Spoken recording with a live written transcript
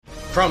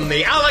From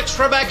the Alex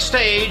Trebek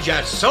stage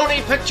at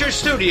Sony Picture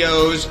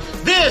Studios,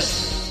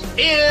 this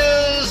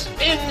is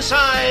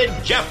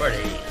Inside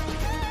Jeopardy!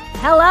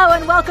 Hello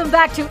and welcome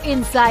back to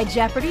Inside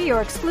Jeopardy,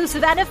 your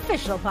exclusive and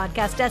official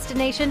podcast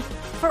destination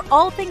for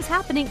all things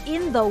happening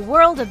in the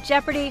world of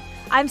Jeopardy!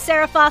 I'm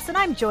Sarah Foss, and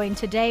I'm joined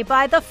today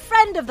by the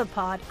friend of the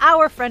pod,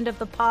 our friend of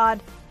the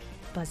pod,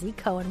 Buzzy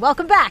Cohen.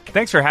 Welcome back!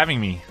 Thanks for having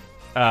me.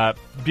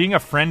 Being a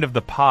friend of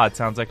the pod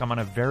sounds like I'm on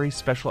a very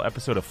special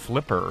episode of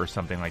Flipper or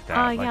something like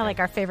that. Oh, yeah, like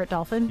our favorite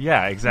dolphin.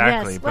 Yeah,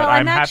 exactly. Yes. But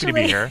I'm happy to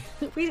be here.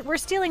 We're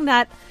stealing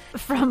that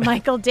from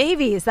Michael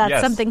Davies. That's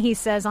something he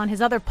says on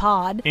his other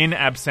pod. In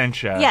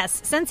absentia.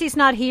 Yes. Since he's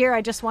not here,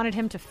 I just wanted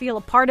him to feel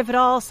a part of it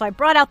all, so I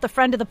brought out the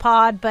friend of the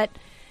pod. But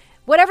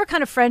whatever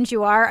kind of friend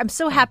you are, I'm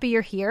so happy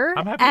you're here.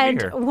 I'm happy to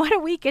be here. And what a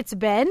week it's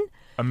been.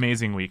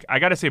 Amazing week. I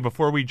got to say,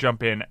 before we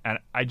jump in, and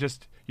I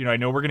just... I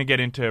know we're going to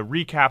get into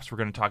recaps. We're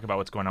going to talk about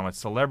what's going on with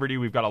Celebrity.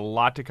 We've got a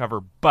lot to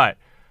cover. But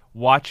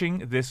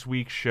watching this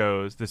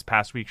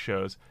past week's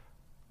shows,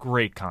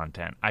 great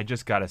content. I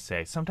just got to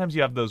say, sometimes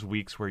you have those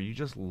weeks where you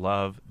just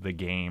love the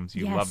games.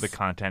 You love the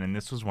content. And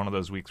this was one of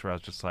those weeks where I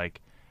was just like,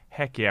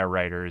 heck yeah,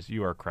 writers,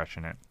 you are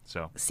crushing it.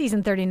 So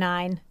Season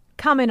 39.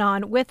 Coming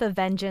on with a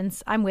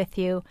vengeance. I'm with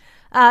you.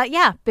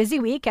 Busy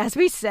week, as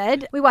we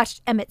said. We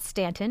watched Emmett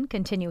Stanton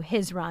continue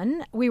his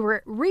run. We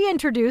were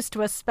reintroduced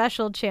to a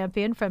special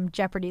champion from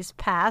Jeopardy's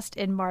past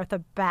in Martha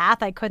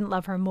Bath. I couldn't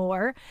love her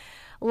more.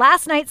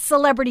 Last night's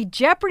Celebrity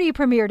Jeopardy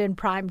premiered in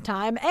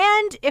primetime.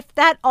 And if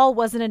that all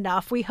wasn't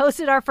enough, we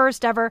hosted our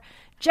first ever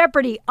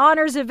Jeopardy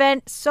Honors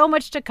event. So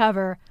much to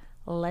cover.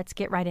 Let's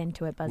get right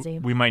into it, Buzzy.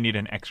 We might need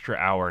an extra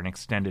hour, an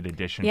extended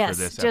edition for this.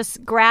 Yes,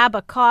 just grab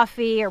a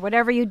coffee or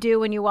whatever you do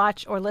when you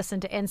watch or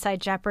listen to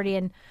Inside Jeopardy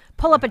and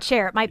pull up a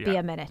chair. It might be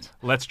a minute.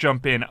 Let's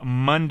jump in.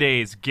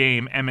 Monday's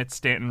game, Emmett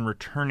Stanton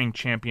returning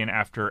champion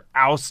after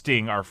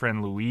ousting our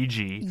friend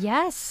Luigi.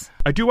 Yes.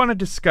 I do want to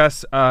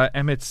discuss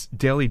Emmett's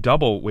daily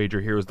double wager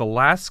here. It was the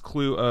last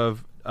clue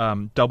of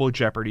Double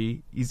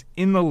Jeopardy. He's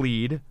in the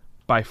lead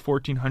by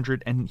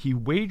 $1,400, and he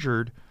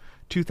wagered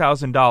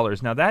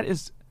 $2,000. Now, that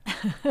is...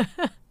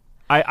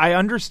 I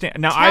understand.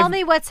 Now, Tell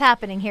me what's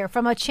happening here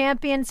from a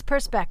champion's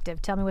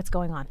perspective. Tell me what's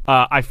going on.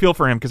 I feel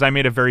for him because I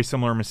made a very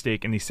similar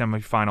mistake in the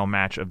semifinal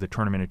match of the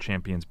Tournament of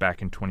Champions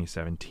back in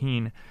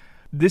 2017.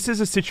 This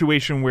is a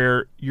situation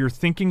where you're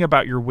thinking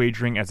about your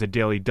wagering as a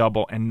daily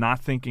double and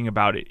not thinking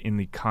about it in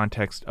the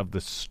context of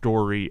the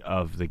story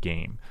of the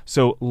game.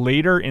 So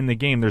later in the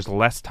game, there's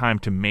less time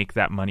to make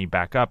that money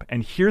back up.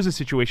 And here's a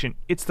situation.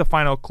 It's the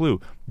final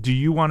clue. Do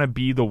you want to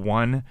be the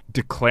one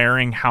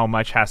declaring how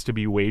much has to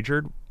be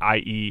wagered,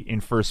 i.e. in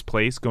first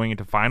place going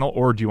into final,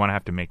 or do you want to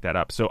have to make that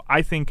up? So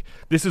I think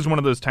this is one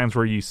of those times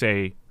where you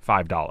say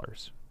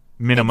 $5.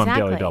 Minimum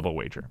daily double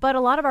wager. But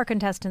a lot of our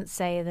contestants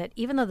say that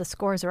even though the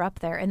scores are up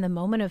there in the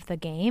moment of the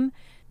game,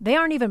 they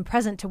aren't even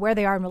present to where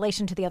they are in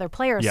relation to the other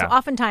players. Yeah. So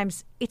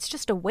oftentimes it's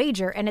just a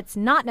wager, and it's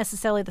not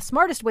necessarily the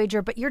smartest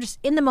wager, but you're just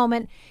in the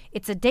moment.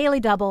 It's a daily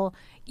double.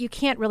 You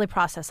can't really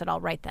process it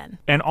all right then.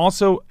 And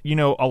also,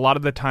 a lot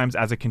of the times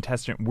as a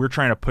contestant, we're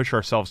trying to push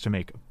ourselves to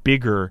make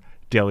bigger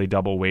daily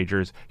double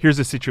wagers. Here's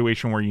a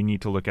situation where you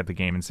need to look at the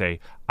game and say,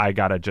 I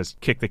got to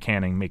just kick the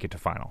can and make it to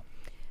final.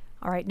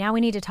 All right, now we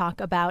need to talk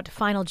about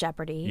Final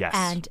Jeopardy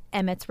and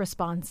Emmett's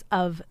response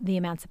of the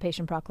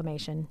Emancipation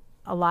Proclamation.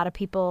 A lot of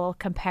people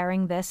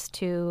comparing this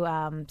to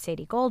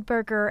Sadie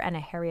Goldberger and a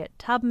Harriet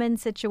Tubman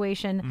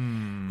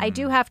situation. I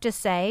do have to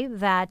say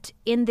that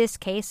in this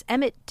case,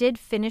 Emmett did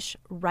finish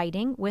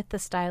writing with the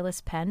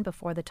stylus pen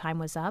before the time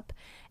was up,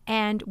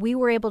 and we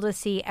were able to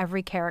see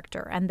every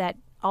character, and that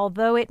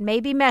although it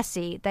may be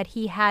messy, that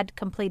he had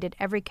completed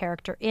every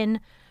character in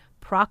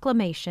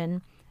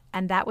Proclamation.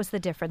 And that was the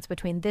difference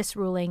between this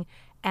ruling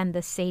and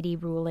the Sadie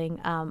ruling.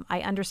 I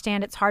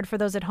understand it's hard for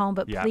those at home,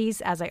 but please,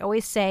 as I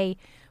always say,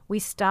 we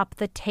stop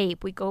the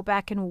tape. We go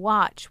back and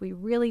watch. We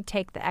really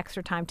take the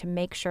extra time to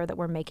make sure that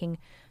we're making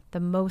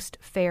the most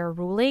fair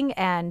ruling.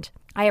 And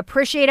I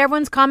appreciate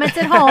everyone's comments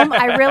at home.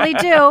 I really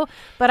do.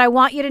 But I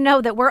want you to know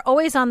that we're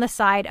always on the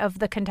side of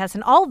the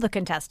contestant, all of the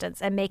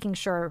contestants, and making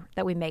sure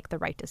that we make the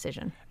right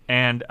decision.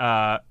 And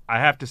I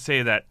have to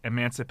say that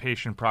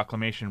Emancipation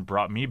Proclamation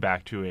brought me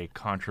back to a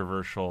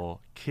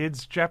controversial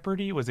Kids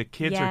Jeopardy. Was it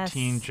Kids or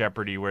Teen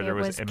Jeopardy where there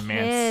was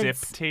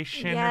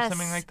emancipation or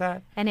something like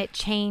that? And it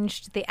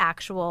changed the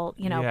actual,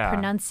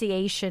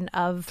 pronunciation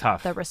of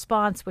the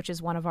response, which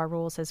is one of our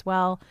rules as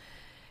well.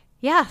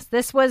 Yeah,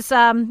 this was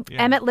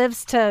Emmett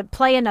lives to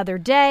play another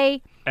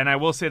day. And I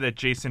will say that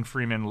Jason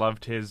Freeman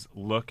loved his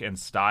look and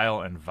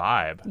style and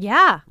vibe.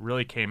 Yeah.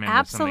 Really came in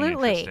Absolutely. with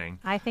something interesting.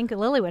 I think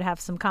Lily would have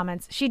some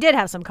comments. She did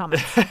have some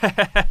comments.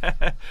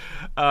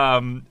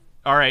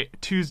 All right,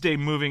 Tuesday,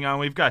 moving on.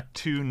 We've got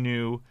two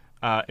new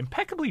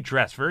impeccably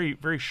dressed, very,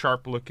 very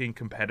sharp-looking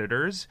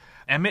competitors.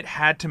 Emmett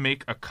had to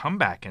make a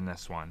comeback in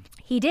this one.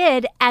 He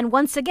did, and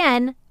once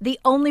again, the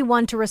only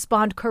one to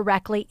respond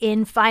correctly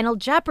in Final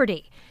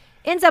Jeopardy.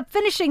 ends up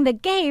finishing the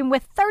game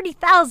with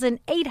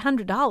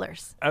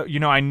 $30,800.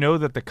 I know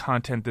that the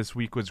content this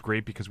week was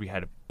great because we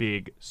had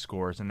big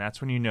scores, and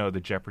that's when you know the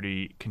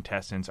Jeopardy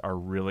contestants are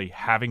really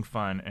having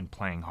fun and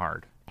playing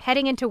hard.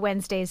 Heading into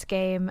Wednesday's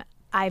game,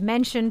 I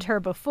mentioned her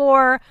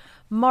before,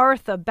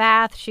 Martha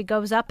Bath. She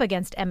goes up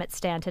against Emmett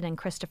Stanton and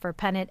Christopher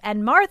Pennant,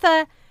 and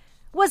Martha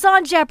was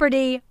on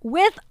Jeopardy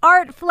with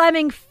Art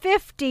Fleming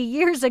 50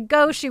 years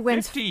ago. She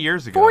wins 50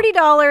 years ago.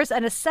 $40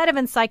 and a set of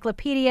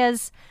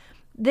encyclopedias.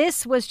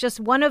 This was just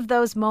one of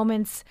those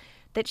moments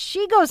that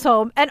she goes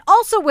home and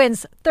also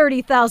wins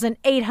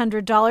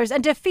 $30,800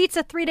 and defeats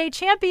a 3-day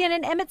champion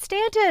in Emmett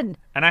Stanton.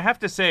 And I have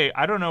to say,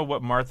 I don't know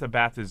what Martha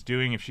Bath is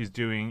doing, if she's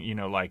doing,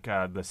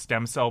 the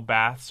stem cell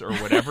baths or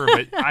whatever,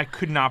 but I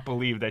could not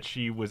believe that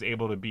she was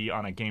able to be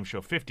on a game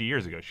show 50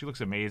 years ago. She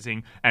looks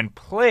amazing and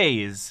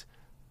plays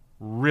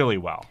really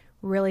well.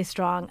 Really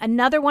strong.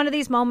 Another one of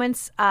these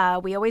moments,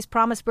 we always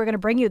promise we're going to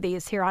bring you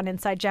these here on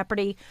Inside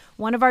Jeopardy.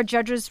 One of our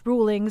judges'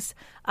 rulings,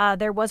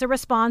 there was a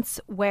response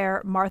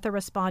where Martha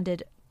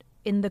responded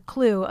in the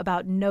clue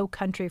about No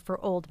Country for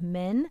Old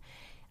Men.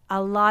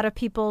 A lot of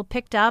people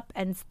picked up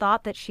and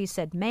thought that she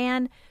said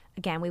man.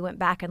 Again, we went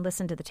back and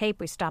listened to the tape.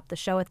 We stopped the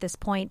show at this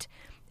point.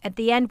 At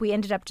the end, we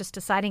ended up just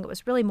deciding it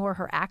was really more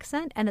her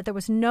accent and that there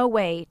was no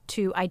way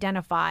to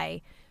identify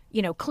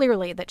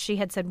clearly that she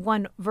had said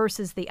one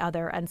versus the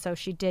other. And so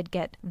she did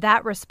get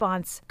that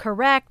response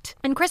correct.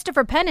 And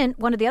Christopher Pennant,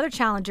 one of the other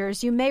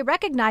challengers, you may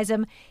recognize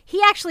him.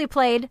 He actually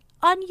played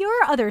on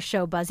your other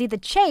show, Buzzy, The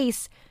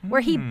Chase,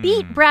 where he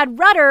beat Brad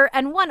Rutter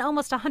and won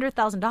almost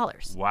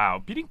 $100,000.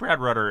 Wow. Beating Brad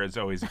Rutter is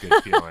always a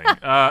good feeling.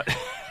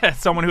 As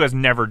someone who has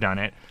never done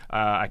it,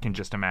 I can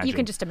just imagine. You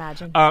can just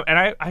imagine.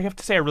 And I have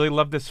to say, I really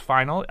love this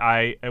final.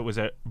 It was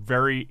a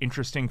very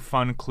interesting,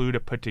 fun clue to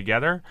put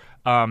together.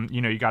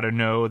 You got to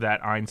know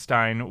that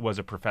Einstein was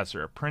a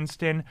professor at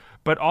Princeton,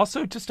 but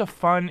also just a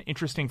fun,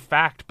 interesting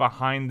fact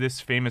behind this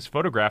famous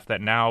photograph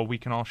that now we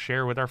can all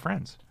share with our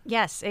friends.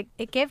 Yes,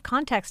 it gave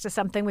context to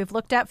something we've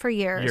looked at for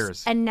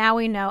years. And now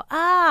we know,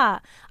 I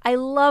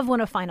love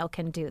when a final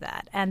can do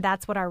that. And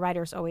that's what our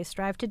writers always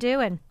strive to do.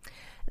 And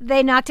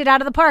they knocked it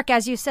out of the park,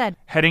 as you said.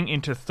 Heading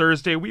into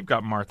Thursday, we've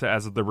got Martha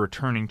as the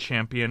returning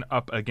champion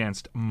up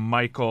against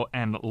Michael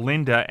and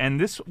Linda. And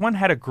this one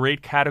had a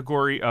great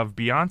category of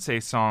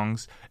Beyonce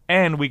songs.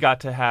 And we got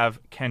to have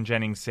Ken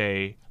Jennings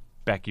say,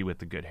 Becky with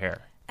the good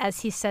hair.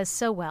 As he says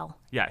so well.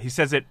 Yeah, he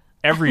says it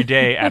every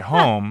day at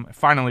home.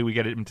 Finally, we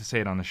get him to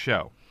say it on the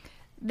show.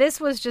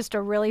 This was just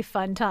a really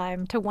fun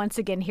time to once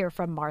again hear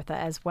from Martha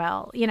as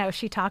well.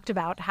 She talked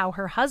about how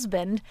her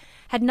husband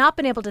had not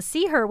been able to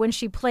see her when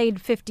she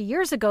played 50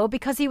 years ago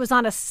because he was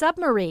on a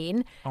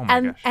submarine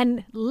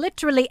and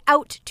literally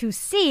out to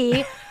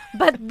sea.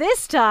 But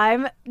this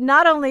time,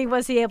 not only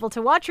was he able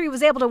to watch her, he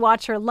was able to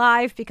watch her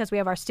live because we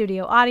have our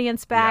studio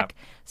audience back.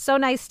 Yep. So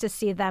nice to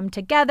see them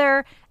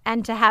together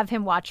and to have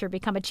him watch her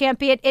become a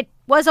champion. It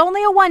was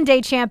only a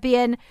one-day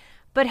champion.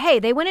 But hey,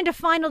 they went into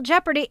Final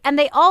Jeopardy and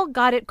they all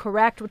got it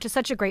correct, which is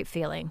such a great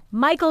feeling.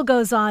 Michael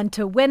goes on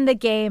to win the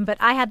game, but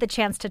I had the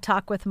chance to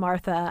talk with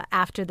Martha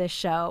after this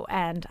show,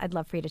 and I'd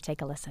love for you to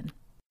take a listen.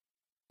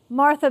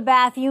 Martha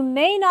Bath, you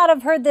may not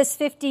have heard this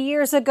 50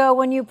 years ago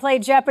when you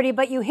played Jeopardy,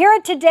 but you hear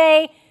it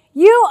today.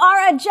 You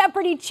are a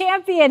Jeopardy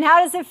champion.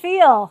 How does it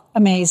feel?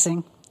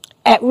 Amazing.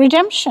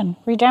 Redemption.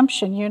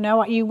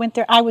 You went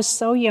there. I was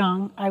so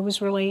young. I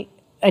was really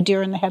a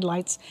deer in the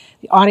headlights.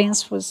 The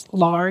audience was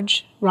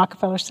large,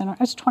 Rockefeller Center. I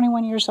was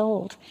 21 years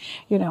old,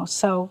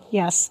 so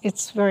yes,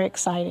 it's very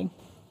exciting.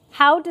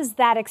 How does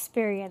that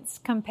experience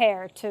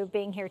compare to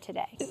being here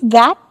today?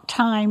 That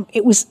time,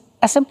 it was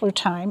a simpler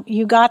time.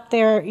 You got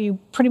there, you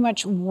pretty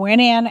much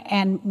went in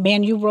and,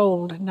 man, you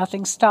rolled.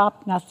 Nothing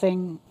stopped,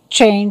 nothing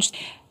changed.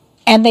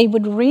 And they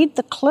would read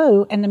the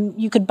clue, and then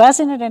you could buzz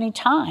in at any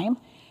time.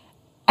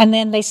 And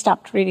then they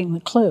stopped reading the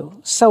clue.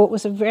 So it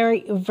was a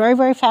very, very,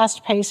 very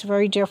fast pace,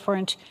 very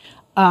different.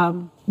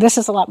 This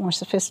is a lot more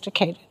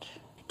sophisticated.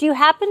 Do you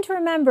happen to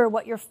remember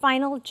what your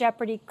Final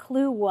Jeopardy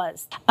clue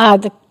was?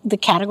 The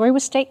category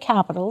was state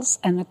capitals,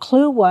 and the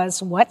clue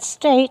was what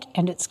state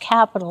and its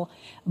capital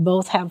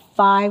both have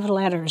 5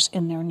 letters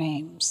in their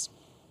names.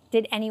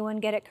 Did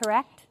anyone get it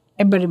correct?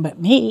 Everybody but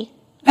me.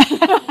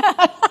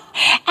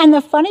 And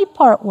the funny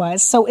part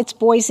was, so it's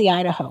Boise,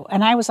 Idaho,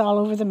 and I was all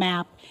over the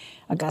map.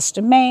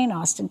 Augusta, Maine,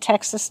 Austin,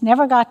 Texas,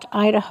 never got to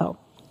Idaho.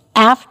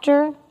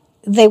 After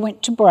they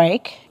went to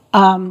break,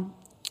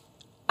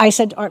 I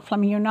said to Art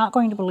Fleming, you're not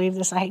going to believe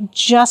this. I had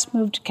just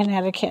moved to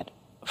Connecticut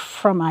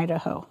from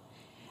Idaho.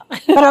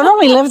 But I'd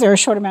only lived there a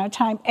short amount of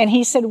time. And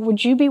he said,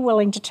 would you be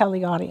willing to tell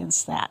the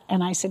audience that?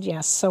 And I said,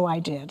 yes, so I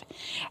did.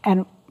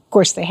 And, of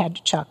course, they had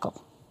to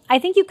chuckle. I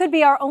think you could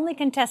be our only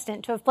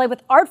contestant to have played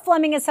with Art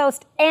Fleming as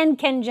host and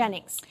Ken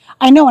Jennings.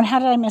 I know, and how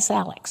did I miss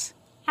Alex?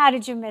 How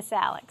did you miss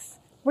Alex?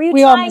 Were you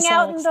trying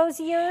out in those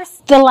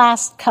years? The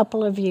last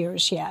couple of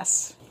years,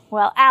 yes.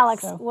 Well,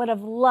 Alex would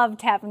have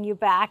loved having you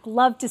back,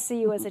 loved to see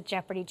you as a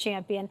Jeopardy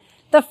champion.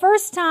 The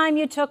first time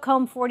you took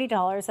home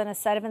 $40 and a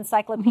set of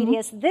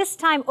encyclopedias, this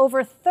time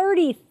over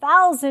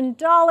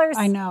 $30,000.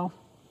 I know.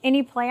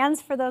 Any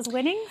plans for those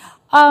winnings?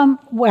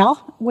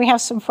 Well, we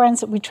have some friends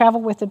that we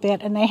travel with a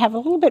bit, and they have a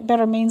little bit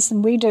better means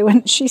than we do.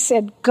 And she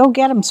said, go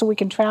get them so we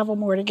can travel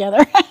more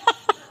together.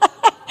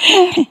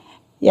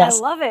 Yes.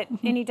 I love it.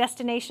 Any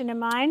destination in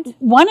mind?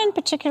 One in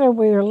particular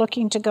we are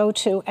looking to go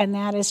to, and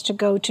that is to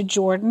go to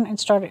Jordan and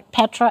start at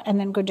Petra and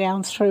then go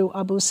down through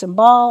Abu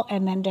Simbel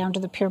and then down to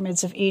the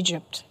pyramids of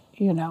Egypt.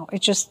 You know,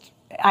 it just,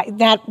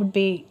 that would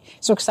be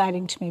so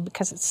exciting to me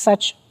because it's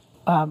such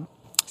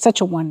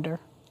a wonder.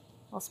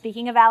 Well,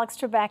 speaking of Alex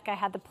Trebek, I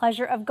had the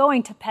pleasure of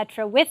going to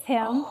Petra with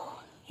him.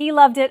 Oh. He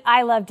loved it.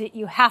 I loved it.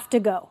 You have to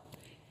go.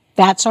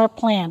 That's our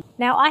plan.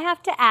 Now, I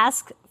have to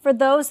ask, for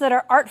those that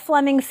are Art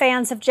Fleming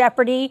fans of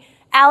Jeopardy,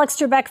 Alex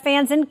Trebek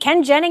fans, and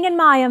Ken Jennings and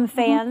Mayim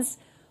fans,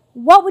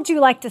 what would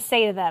you like to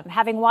say to them,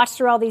 having watched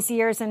through all these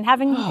years and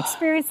having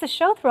experienced the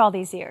show through all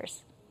these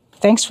years?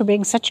 Thanks for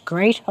being such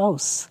great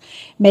hosts,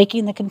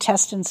 making the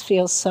contestants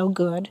feel so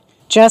good,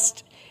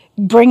 just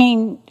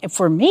bringing,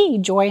 for me,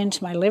 joy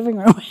into my living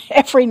room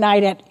every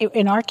night at,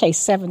 in our case,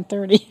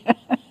 7:30.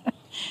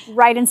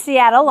 Right in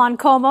Seattle on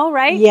Como,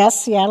 right?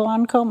 Yes, Seattle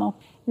on Como.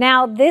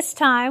 Now, this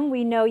time,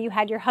 we know you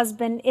had your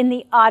husband in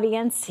the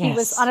audience. He Yes.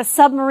 was on a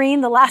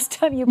submarine the last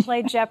time you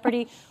played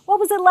Jeopardy. What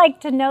was it like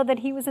to know that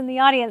he was in the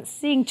audience,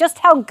 seeing just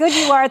how good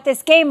you are at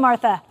this game,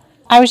 Martha?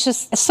 I was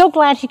just so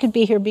glad he could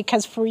be here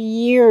because for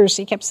years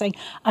he kept saying,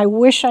 I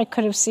wish I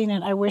could have seen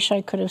it. I wish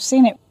I could have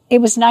seen it. It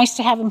was nice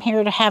to have him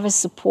here, to have his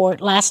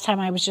support. Last time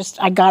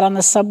I got on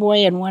the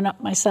subway and went up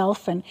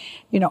myself and,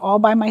 all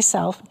by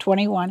myself,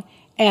 21.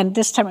 And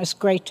this time it was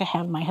great to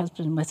have my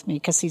husband with me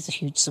because he's a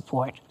huge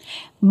support.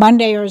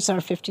 Monday is our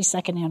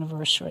 52nd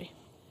anniversary.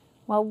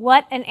 Well,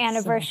 what an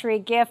anniversary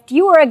gift.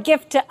 You were a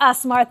gift to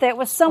us, Martha. It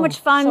was so much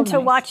fun to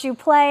watch you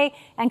play,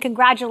 and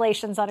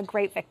congratulations on a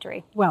great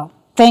victory. Well,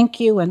 thank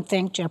you, and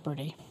thank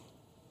Jeopardy.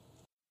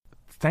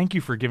 Thank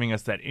you for giving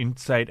us that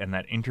insight and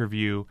that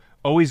interview.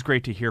 Always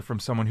great to hear from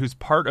someone who's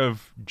part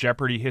of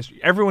Jeopardy history.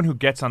 Everyone who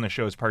gets on the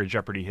show is part of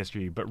Jeopardy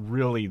history, but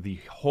really the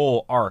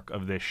whole arc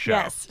of this show.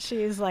 Yes,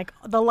 she's like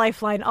the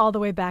lifeline all the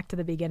way back to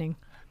the beginning.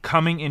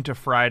 Coming into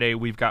Friday,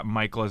 we've got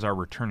Michael as our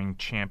returning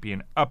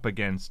champion up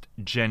against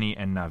Jenny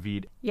and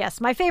Naveed. Yes,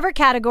 my favorite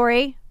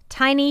category,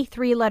 tiny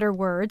 3-letter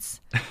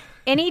words.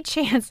 Any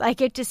chance I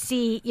get to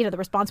see, the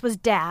response was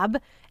dab,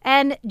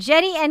 and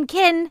Jenny and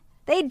Ken,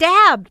 they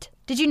dabbed.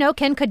 Did you know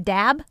Ken could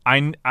dab?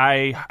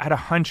 I had a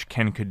hunch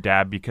Ken could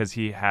dab because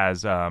he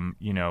has,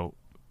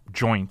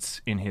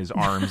 joints in his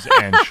arms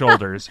and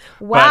shoulders.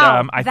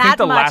 Wow, but I think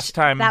the last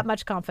time that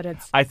much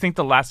confidence. I think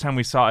the last time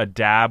we saw a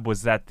dab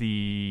was at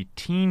the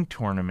teen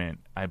tournament,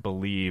 I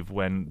believe,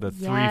 when the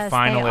three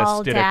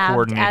finalists did a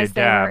coordinated as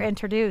dab. They were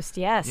introduced.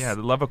 Yes. Yeah,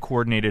 they love a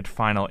coordinated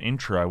final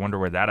intro. I wonder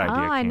where that idea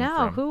came from. I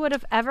know. Who would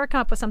have ever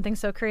come up with something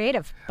so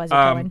creative? Buzzy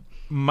Cohen.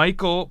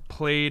 Michael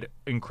played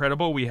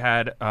incredible. We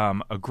had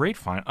a great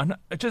final.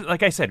 Just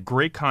like I said,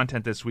 great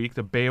content this week.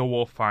 The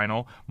Beowulf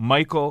final.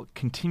 Michael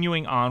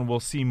continuing on. We'll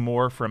see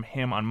more from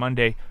him on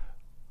Monday.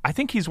 I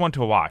think he's one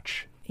to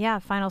watch. Yeah,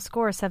 final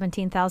score,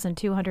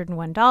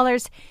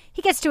 $17,201.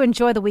 He gets to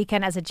enjoy the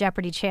weekend as a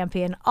Jeopardy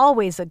champion.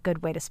 Always a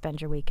good way to spend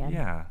your weekend.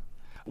 Yeah.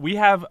 We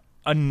have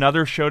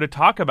another show to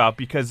talk about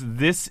because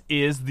this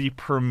is the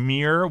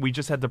premiere. We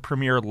just had the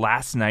premiere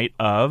last night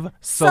of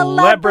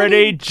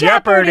Celebrity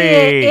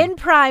Jeopardy! In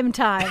prime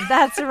time.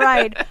 That's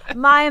right.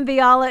 Mayim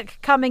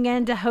Bialik coming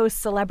in to host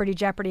Celebrity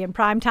Jeopardy in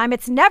prime time.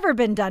 It's never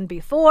been done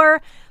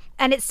before,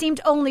 and it seemed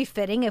only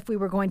fitting if we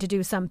were going to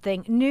do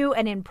something new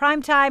and in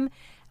prime time.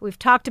 We've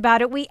talked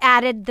about it. We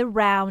added the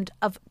round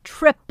of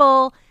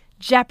Triple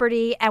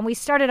Jeopardy, and we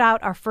started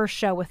out our first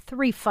show with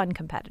 3 fun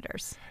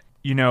competitors.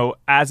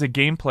 As a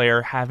game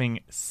player, having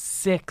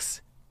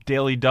 6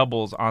 daily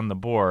doubles on the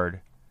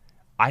board,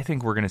 I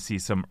think we're going to see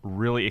some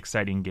really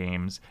exciting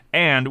games.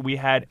 And we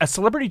had a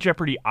Celebrity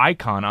Jeopardy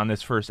icon on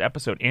this first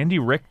episode, Andy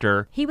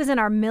Richter. He was in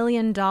our $1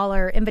 million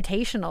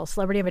invitational,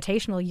 Celebrity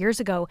Invitational,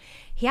 years ago.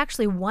 He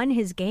actually won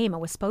his game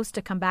and was supposed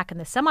to come back in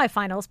the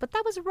semifinals, but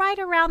that was right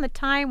around the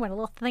time when a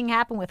little thing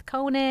happened with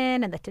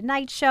Conan and The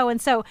Tonight Show,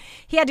 and so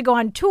he had to go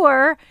on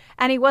tour,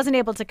 and he wasn't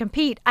able to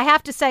compete. I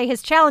have to say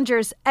his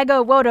challengers,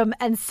 Ego Wodum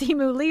and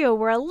Simu Liu,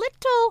 were a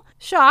little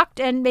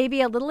shocked and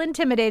maybe a little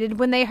intimidated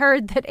when they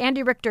heard that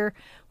Andy Richter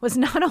was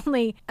not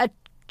only a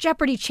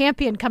Jeopardy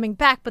champion coming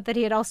back, but that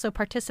he had also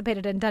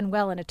participated and done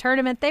well in a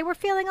tournament. They were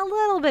feeling a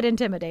little bit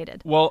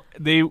intimidated. Well,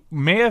 they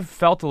may have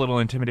felt a little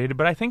intimidated,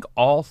 but I think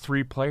all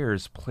 3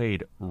 players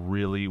played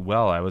really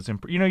well. I was,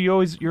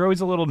 you're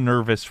always a little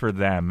nervous for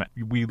them.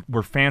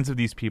 We're fans of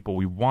these people.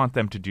 We want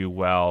them to do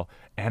well,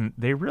 and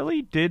they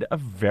really did a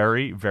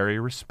very, very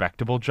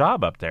respectable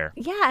job up there.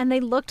 Yeah, and they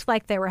looked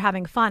like they were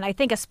having fun. I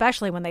think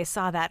especially when they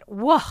saw that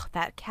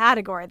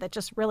category that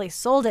just really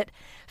sold it.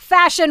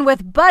 Fashion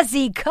with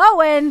Buzzy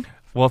Cohen.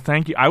 Well,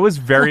 thank you. I was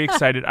very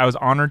excited. I was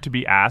honored to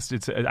be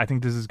asked. I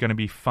think this is going to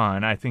be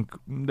fun. I think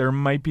there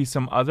might be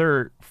some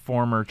other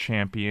former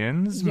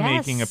champions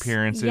making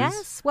appearances.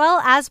 Yes.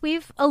 Well, as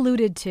we've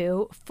alluded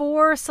to,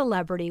 for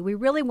celebrity, we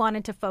really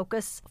wanted to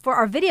focus for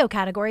our video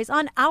categories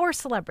on our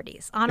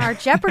celebrities, on our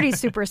Jeopardy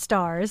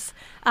superstars,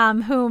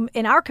 whom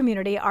in our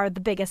community are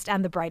the biggest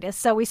and the brightest.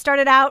 So we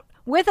started out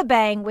with a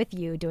bang with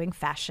you doing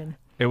fashion.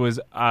 It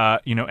was,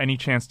 any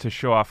chance to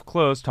show off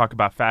clothes, talk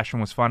about fashion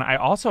was fun. I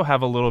also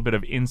have a little bit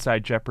of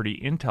inside Jeopardy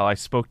intel. I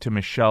spoke to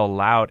Michelle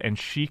Loud, and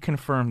she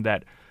confirmed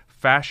that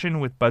fashion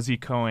with Buzzy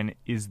Cohen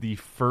is the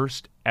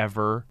first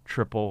ever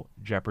Triple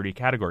Jeopardy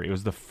category. It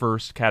was the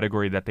first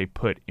category that they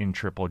put in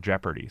Triple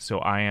Jeopardy. So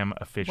I am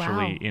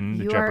officially in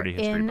the Jeopardy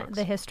history books.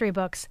 The history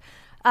books.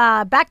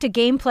 Back to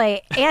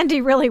gameplay,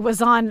 Andy really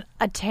was on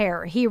a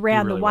tear. He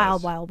ran the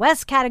Wild Wild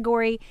West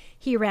category.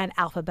 He ran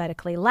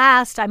alphabetically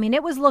last. I mean,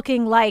 it was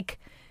looking like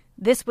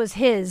this was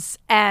his,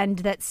 and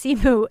that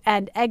Simu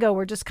and Ego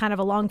were just kind of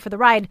along for the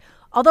ride,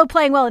 although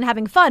playing well and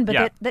having fun,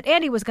 but that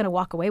Andy was going to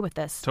walk away with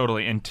this.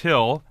 Totally,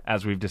 until,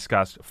 as we've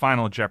discussed,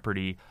 Final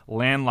Jeopardy,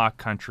 landlocked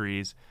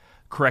countries,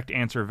 correct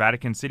answer,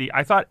 Vatican City.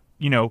 I thought,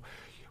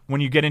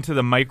 when you get into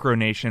the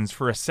micronations,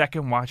 for a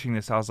second watching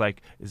this, I was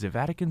like, is it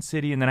Vatican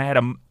City? And then I had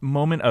a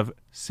moment of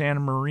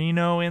San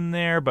Marino in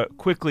there, but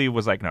quickly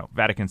was like, no,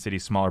 Vatican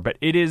City's smaller. But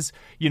it is,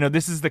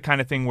 this is the kind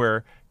of thing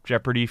where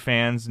Jeopardy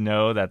fans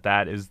know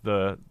that is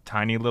the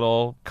tiny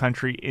little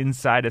country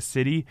inside a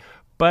city.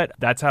 But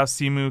that's how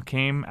Simu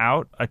came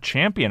out a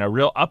champion, a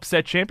real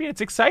upset champion.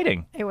 It's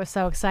exciting. It was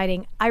so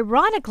exciting.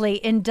 Ironically,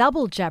 in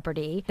Double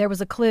Jeopardy, there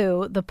was a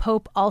clue. The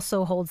Pope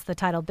also holds the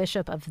title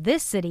bishop of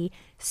this city.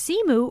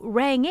 Simu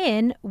rang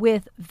in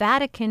with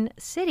Vatican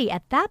City.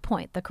 At that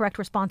point, the correct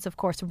response, of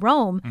course,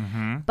 Rome.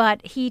 Mm-hmm.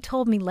 But he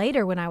told me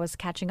later when I was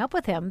catching up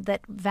with him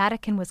that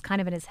Vatican was kind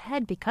of in his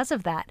head because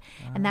of that.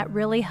 And that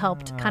really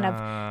helped kind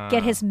of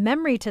get his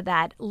memory to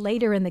that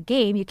later in the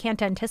game. You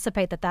can't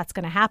anticipate that that's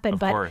going to happen.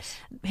 But course.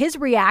 His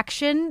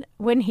reaction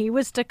when he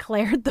was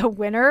declared the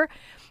winner,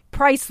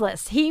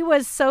 priceless. He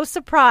was so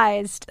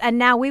surprised. And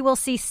now we will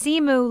see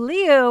Simu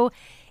Liu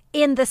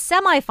in the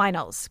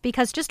semifinals,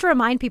 because just to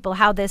remind people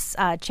how this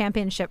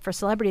championship for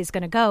celebrity is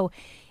going to go,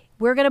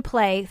 we're going to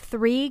play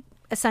 3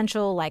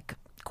 essential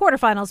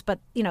quarterfinals, but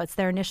it's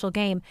their initial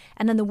game,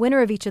 and then the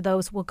winner of each of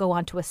those will go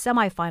on to a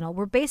semifinal.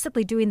 We're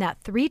basically doing that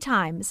 3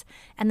 times,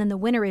 and then the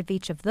winner of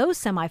each of those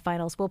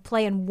semifinals will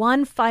play in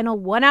one final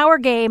 1-hour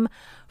game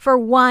for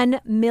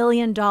 $1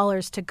 million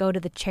to go to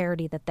the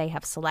charity that they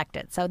have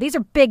selected. So these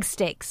are big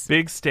stakes.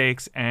 Big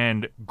stakes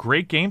and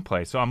great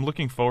gameplay. So I'm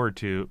looking forward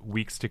to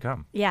weeks to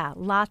come. Yeah,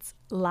 lots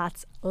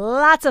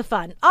of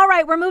fun. All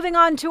right, we're moving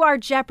on to our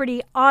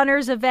Jeopardy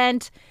Honors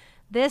event.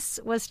 This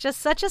was just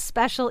such a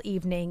special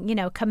evening,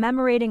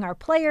 commemorating our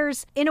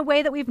players in a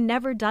way that we've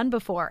never done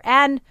before.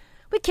 And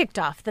we kicked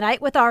off the night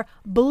with our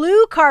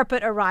blue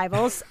carpet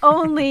arrivals,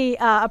 only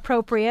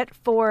appropriate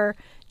for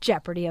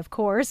Jeopardy, of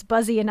course.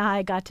 Buzzy and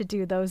I got to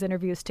do those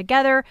interviews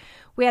together.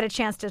 We had a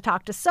chance to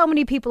talk to so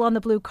many people on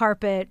the blue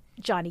carpet: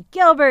 Johnny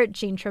Gilbert,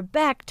 Gene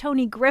Trebek,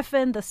 Tony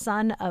Griffin, the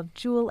son of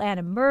Jewel Ann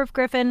and Merv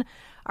Griffin,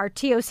 our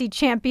TOC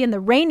champion, the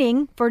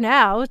reigning, for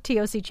now,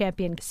 TOC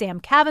champion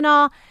Sam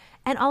Cavanaugh,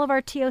 and all of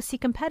our TOC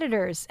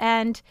competitors.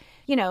 And,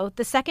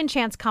 the Second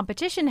Chance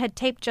competition had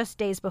taped just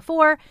days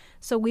before,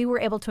 so we were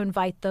able to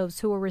invite those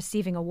who were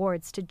receiving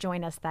awards to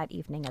join us that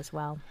evening as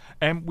well.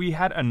 And we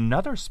had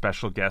another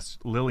special guest,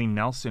 Lily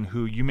Nelson,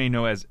 who you may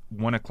know as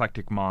One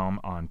Eclectic Mom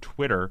on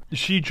Twitter.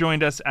 She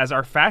joined us as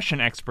our fashion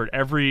expert.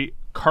 Every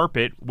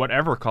carpet,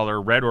 whatever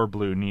color, red or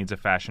blue, needs a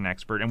fashion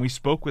expert. And we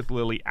spoke with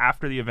Lily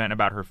after the event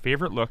about her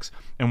favorite looks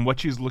and what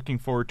she's looking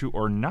forward to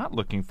or not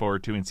looking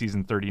forward to in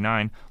season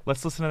 39.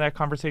 Let's listen to that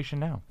conversation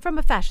now. From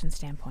a fashion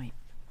standpoint.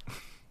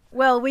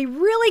 Well, we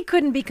really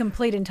couldn't be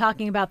complete in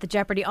talking about the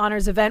Jeopardy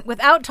Honors event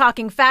without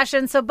talking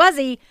fashion. So,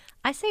 Buzzy,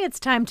 I say it's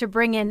time to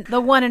bring in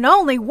the one and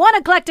only One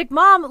Eclectic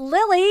Mom,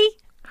 Lily.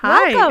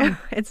 Hi. Welcome.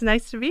 It's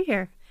nice to be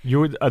here.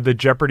 You're the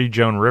Jeopardy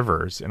Joan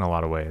Rivers in a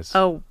lot of ways.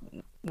 Oh,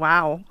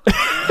 wow.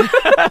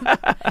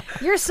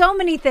 You're so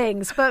many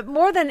things, but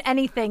more than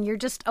anything, you're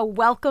just a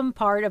welcome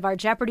part of our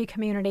Jeopardy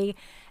community.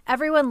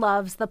 Everyone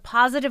loves the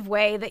positive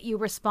way that you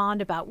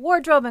respond about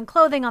wardrobe and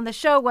clothing on the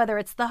show, whether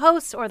it's the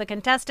hosts or the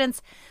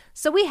contestants.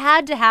 So we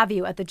had to have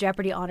you at the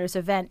Jeopardy Honors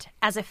event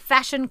as a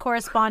fashion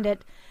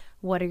correspondent.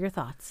 What are your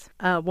thoughts?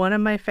 One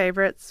of my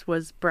favorites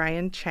was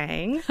Brian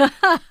Chang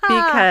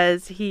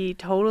because he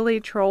totally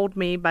trolled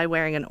me by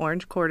wearing an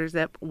orange quarter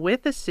zip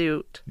with a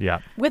suit. Yeah.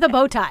 With a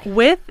bow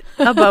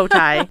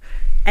tie.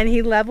 And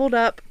he leveled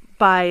up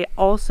by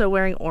also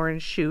wearing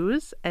orange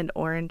shoes and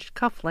orange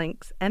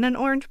cufflinks and an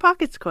orange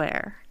pocket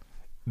square.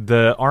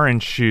 The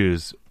orange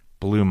shoes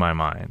blew my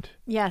mind.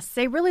 Yes,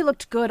 they really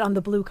looked good on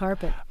the blue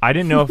carpet. I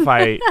didn't know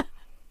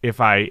if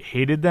I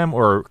hated them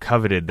or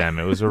coveted them.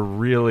 It was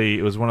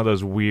one of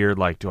those weird,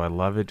 do I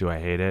love it? Do I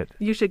hate it?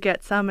 You should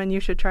get some and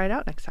you should try it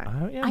out next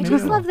time. I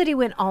just love that he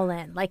went all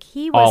in.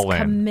 He was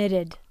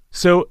committed.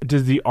 So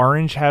does the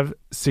orange have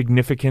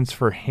significance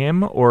for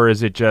him, or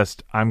is it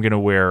just I'm going to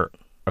wear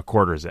a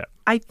quarter zip?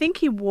 I think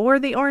he wore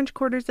the orange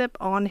quarter zip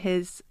on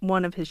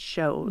one of his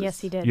shows.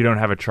 Yes, he did. You don't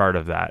have a chart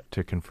of that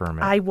to confirm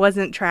it. I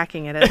wasn't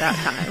tracking it at that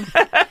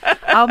time.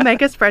 I'll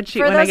make a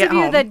spreadsheet when I get home.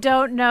 For those of you that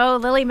don't know,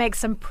 Lily makes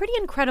some pretty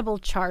incredible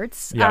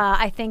charts. Yep.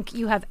 I think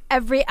you have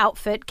every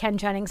outfit Ken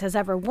Jennings has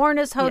ever worn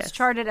as host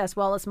charted, as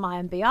well as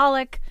Mayim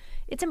Bialik.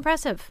 It's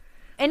impressive.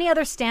 Any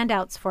other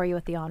standouts for you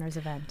at the honors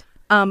event?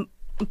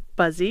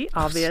 Buzzy,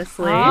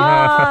 obviously.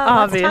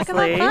 Obviously. Let's talk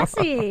about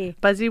Buzzy.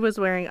 Buzzy was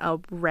wearing a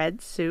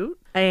red suit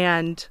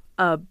and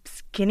a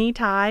skinny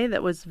tie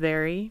that was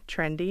very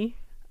trendy,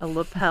 a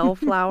lapel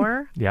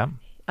flower,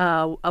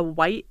 a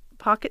white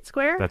pocket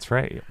square. That's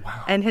right.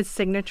 Wow. And his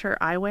signature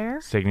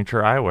eyewear.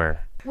 Signature eyewear.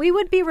 We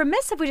would be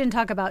remiss if we didn't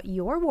talk about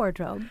your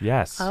wardrobe.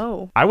 Yes.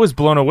 Oh. I was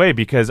blown away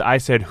because I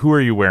said, who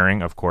are you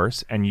wearing, of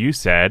course? And you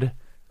said...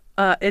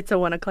 it's a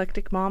One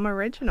Eclectic Mom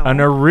original. An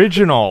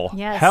original.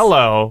 Yes.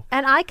 Hello.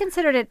 And I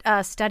considered it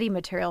study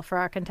material for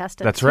our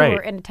contestants That's right. who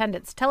were in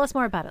attendance. Tell us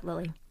more about it,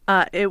 Lily.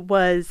 It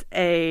was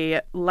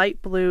a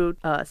light blue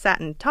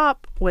satin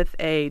top with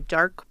a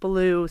dark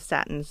blue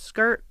satin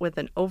skirt with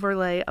an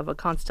overlay of a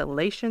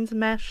constellations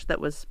mesh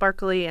that was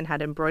sparkly and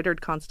had embroidered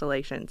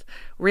constellations.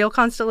 Real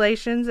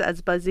constellations,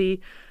 as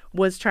Buzzy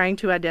was trying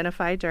to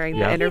identify during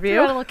the interview. He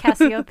threw a little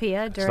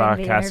Cassiopeia during saw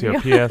the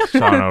Cassiopeia, interview.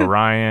 saw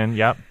Orion.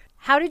 Yep.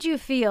 How did you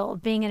feel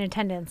being in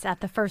attendance at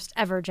the first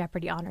ever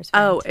Jeopardy honors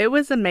event? Oh, it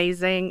was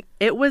amazing.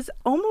 It was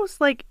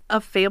almost like a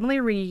family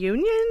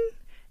reunion,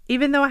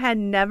 even though I had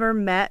never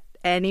met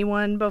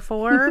anyone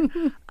before.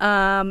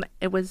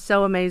 It was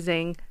so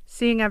amazing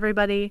seeing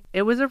everybody.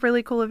 It was a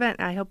really cool event.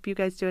 I hope you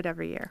guys do it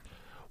every year.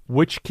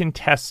 Which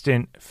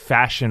contestant,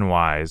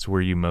 fashion-wise, were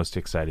you most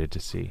excited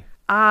to see?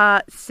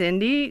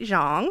 Cindy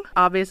Zhang.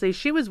 Obviously,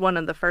 she was one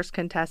of the first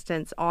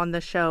contestants on the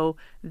show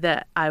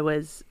that I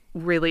was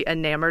really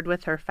enamored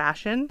with her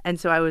fashion. And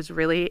so I was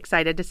really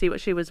excited to see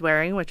what she was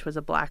wearing, which was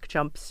a black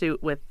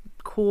jumpsuit with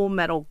cool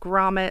metal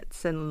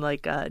grommets and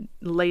like a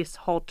lace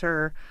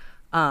halter.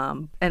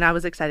 And I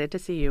was excited to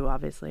see you,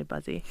 obviously,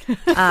 Buzzy.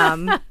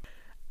 Sam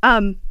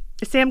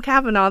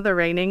Cavanaugh, the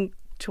reigning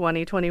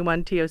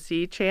 2021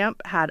 TOC champ,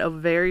 had a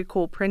very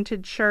cool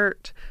printed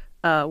shirt,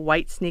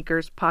 white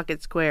sneakers,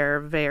 pocket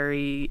square,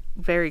 very,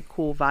 very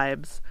cool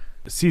vibes.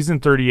 Season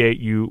 38,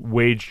 you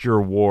waged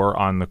your war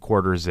on the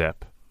quarter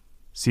zip.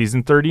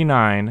 Season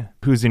 39,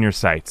 who's in your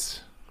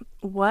sights?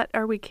 What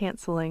are we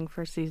canceling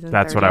for season 39?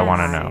 That's what I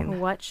want to know.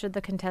 What should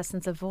the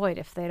contestants avoid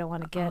if they don't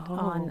want to get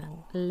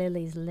on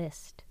Lily's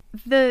list?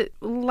 The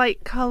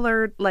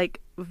light-colored,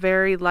 like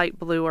very light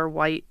blue or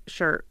white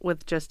shirt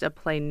with just a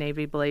plain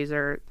navy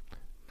blazer.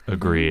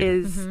 Agreed.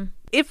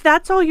 If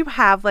that's all you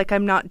have, like,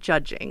 I'm not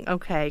judging,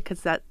 okay?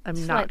 Because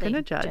I'm not going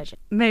to judge. Judging.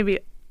 Maybe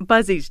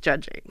Buzzy's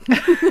judging.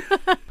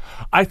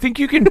 I think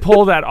you can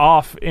pull that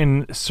off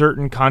in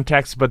certain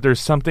contexts, but there's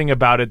something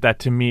about it that,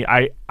 to me,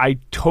 I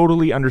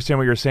totally understand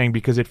what you're saying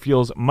because it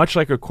feels much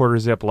like a quarter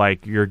zip,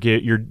 like you're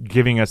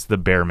giving us the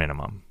bare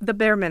minimum. The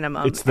bare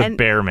minimum. It's the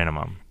bare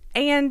minimum.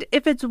 And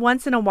if it's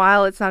once in a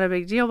while, it's not a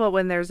big deal. But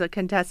when there's a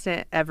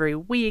contestant every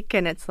week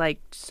and it's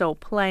like so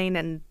plain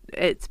and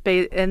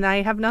and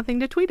I have nothing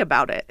to tweet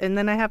about it, and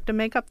then I have to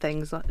make up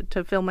things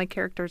to fill my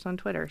characters on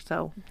Twitter.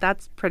 So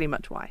that's pretty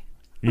much why.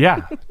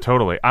 Yeah,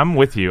 totally. I'm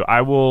with you.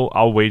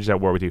 I'll wage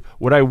that war with you.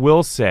 What I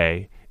will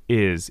say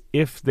is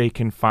if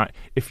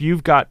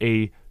you've got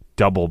a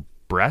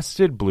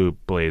double-breasted blue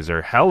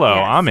blazer, hello,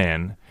 yes. I'm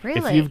in.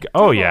 Really?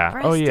 Oh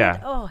yeah.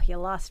 Oh, you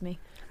lost me.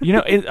 You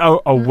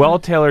know, a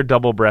well-tailored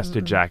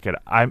double-breasted jacket,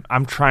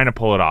 I'm trying to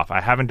pull it off.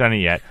 I haven't done it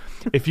yet.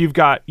 If you've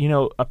got,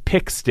 a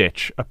pick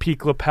stitch, a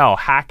peak lapel,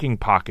 hacking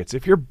pockets,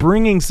 if you're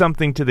bringing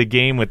something to the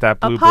game with that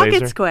blue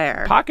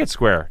blazer. Pocket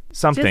square,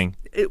 something.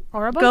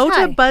 Or a bow Go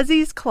tie. to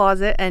Buzzy's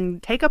closet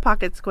and take a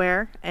pocket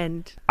square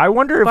and I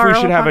wonder if we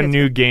should have a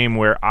new square. game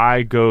where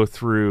I go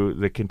through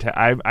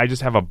I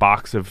just have a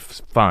box of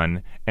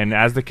fun, and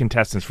as the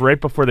contestants, right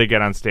before they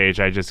get on stage,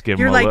 I just give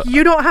them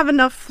you don't have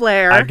enough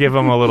flair. I give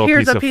them a little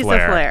Here's piece a of piece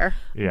flair. of flair.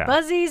 Yeah.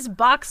 Buzzy's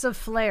box of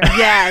flair.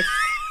 Yes.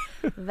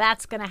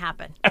 That's going to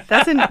happen.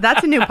 That's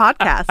a new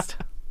podcast.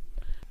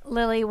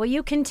 Lily, will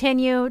you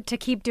continue to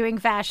keep doing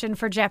fashion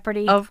for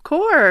Jeopardy? Of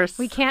course.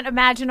 We can't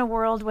imagine a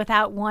world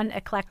without one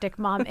eclectic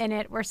mom in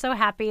it. We're so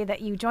happy that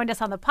you joined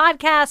us on the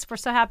podcast. We're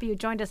so happy you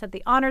joined us at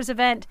the honors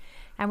event.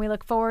 And we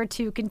look forward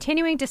to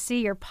continuing to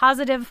see your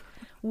positive,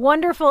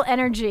 wonderful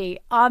energy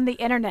on the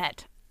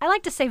internet. I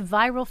like to say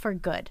viral for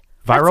good.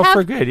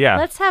 For good, yeah.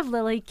 Let's have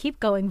Lily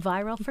keep going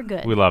viral for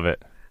good. We love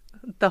it.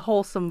 The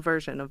wholesome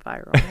version of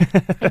viral.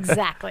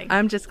 Exactly.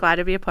 I'm just glad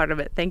to be a part of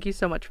it. Thank you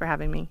so much for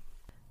having me.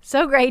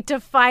 So great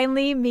to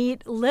finally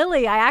meet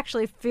Lily. I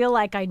actually feel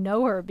like I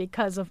know her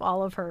because of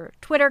all of her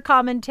Twitter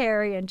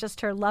commentary and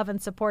just her love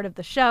and support of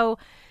the show.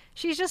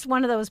 She's just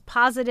one of those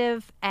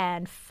positive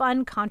and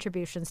fun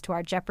contributions to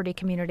our Jeopardy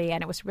community,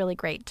 and it was really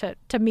great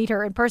to meet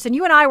her in person.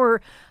 You and I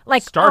were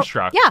like...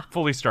 starstruck. Yeah.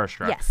 Fully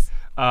starstruck. Yes.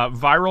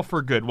 Viral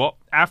for good. Well,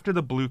 after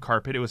the blue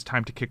carpet, it was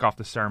time to kick off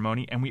the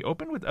ceremony, and we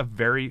opened with a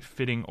very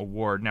fitting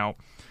award. Now,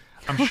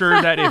 I'm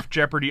sure that if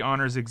Jeopardy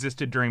honors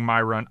existed during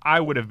my run, I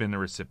would have been the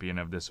recipient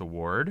of this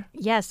award.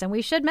 Yes, and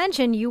we should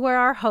mention you were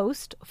our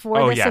host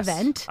for this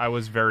event. I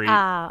was very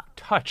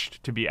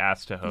touched to be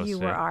asked to host it. You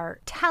were our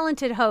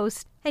talented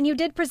host, and you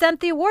did present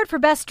the award for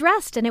Best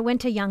Dressed, and it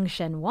went to Young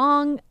Shen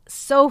Wang.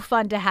 So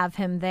fun to have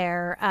him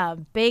there.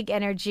 Big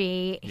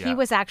energy. Yeah. He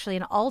was actually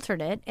an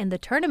alternate in the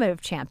Tournament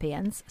of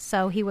Champions,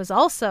 so he was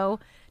also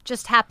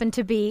just happened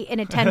to be in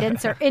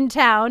attendance or in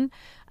town.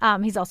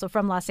 He's also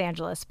from Los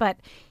Angeles, but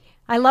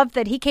I love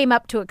that he came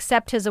up to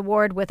accept his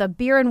award with a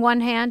beer in one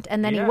hand,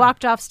 and then he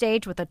walked off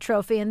stage with a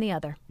trophy in the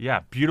other.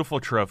 Yeah, beautiful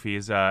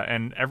trophies.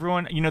 And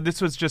everyone,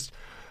 this was just...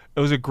 It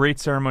was a great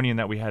ceremony in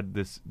that we had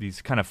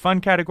these kind of fun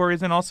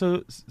categories and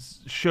also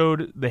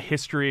showed the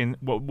history and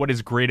what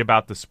is great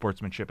about the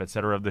sportsmanship, et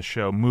cetera, of the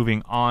show.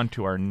 Moving on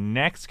to our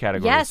next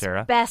category,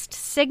 Sarah. Yes, Best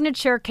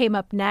Signature came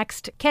up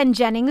next. Ken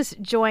Jennings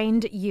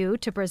joined you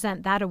to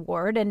present that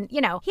award. And, he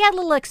had a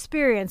little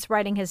experience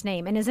writing his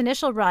name. In his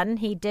initial run,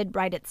 he did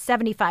write it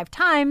 75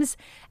 times.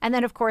 And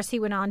then, of course, he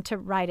went on to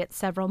write it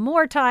several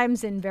more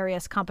times in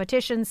various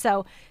competitions.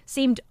 So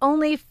seemed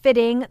only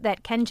fitting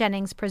that Ken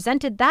Jennings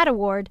presented that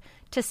award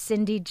to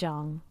Cindy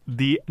Zhang.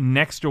 The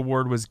next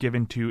award was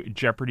given to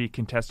Jeopardy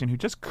contestant who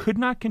just could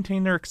not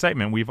contain their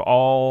excitement.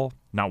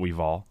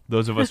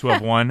 Those of us who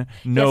have won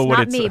know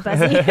what it's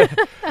like.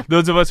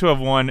 Those of us who have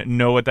won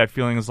know what that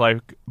feeling is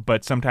like,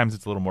 but sometimes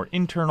it's a little more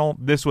internal.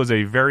 This was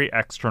a very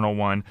external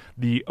one.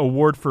 The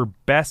award for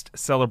Best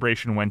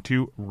Celebration went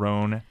to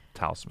Roan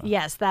Talisman.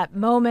 Yes, that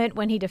moment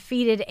when he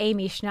defeated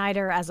Amy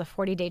Schneider as a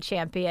 40-day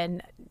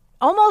champion.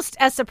 Almost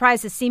as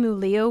surprised as Simu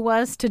Liu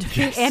was to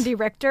defeat Andy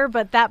Richter,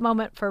 but that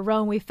moment for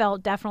Roan, we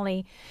felt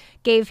definitely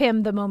gave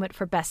him the moment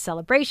for Best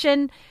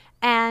Celebration.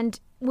 And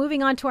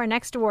moving on to our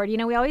next award,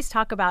 we always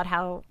talk about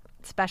how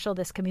special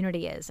this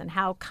community is and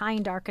how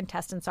kind our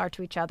contestants are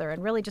to each other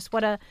and really just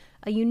what a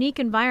unique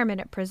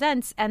environment it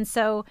presents. And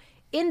so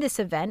in this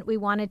event, we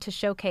wanted to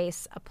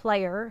showcase a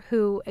player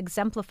who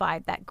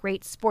exemplified that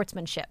great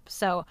sportsmanship.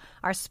 So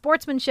our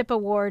sportsmanship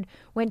award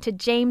went to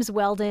James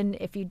Weldon.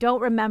 If you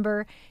don't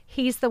remember,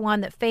 he's the one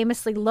that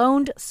famously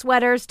loaned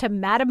sweaters to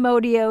Matt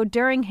Amodio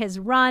during his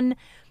run.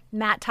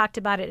 Matt talked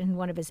about it in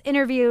one of his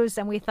interviews,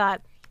 and we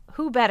thought,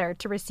 who better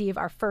to receive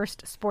our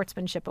first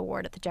sportsmanship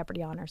award at the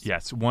Jeopardy Honors?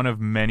 Yes, one of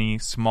many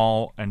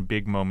small and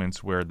big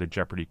moments where the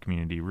Jeopardy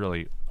community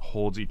really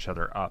holds each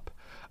other up.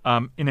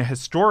 In a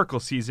historical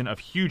season of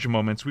huge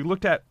moments, we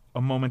looked at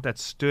a moment that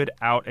stood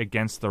out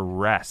against the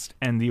rest,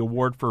 and the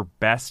award for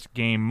Best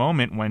Game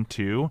Moment went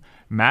to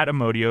Matt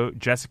Amodio,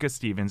 Jessica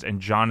Stevens,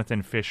 and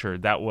Jonathan Fisher.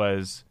 That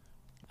was,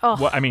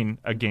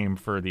 a game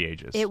for the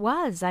ages. It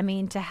was.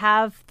 To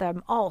have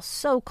them all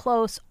so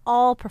close,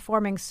 all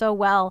performing so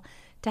well,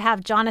 to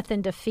have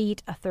Jonathan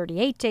defeat a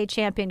 38-day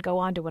champion, go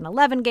on to win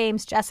 11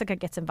 games. Jessica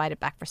gets invited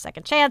back for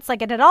second chance.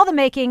 It had all the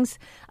makings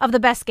of the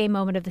best game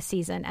moment of the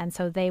season. And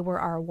so they were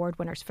our award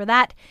winners for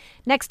that.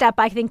 Next up,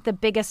 I think the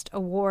biggest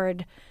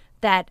award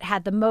that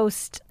had the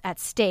most at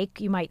stake,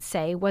 you might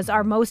say, was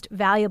our most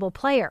valuable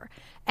player.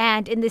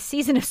 And in this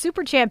season of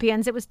Super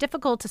Champions, it was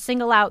difficult to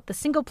single out the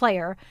single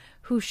player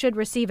who should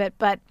receive it.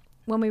 But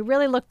when we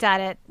really looked at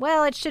it,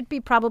 it should be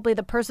probably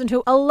the person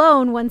who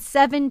alone won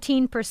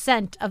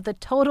 17% of the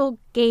total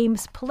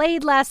games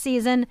played last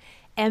season.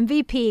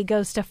 MVP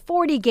goes to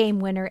 40-game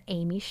winner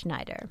Amy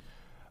Schneider.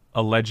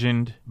 A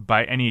legend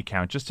by any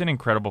account, just an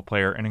incredible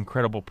player, an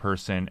incredible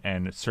person,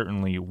 and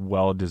certainly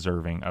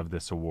well-deserving of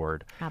this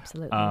award.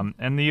 Absolutely.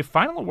 And the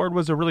final award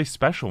was a really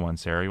special one,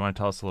 Sarah. You want to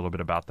tell us a little bit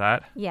about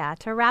that? Yeah,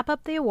 to wrap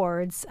up the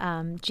awards,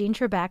 Jean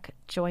Trebek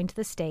joined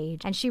the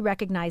stage, and she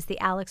recognized the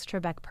Alex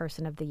Trebek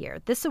Person of the Year.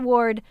 This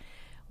award,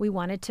 we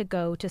wanted to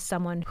go to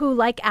someone who,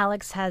 like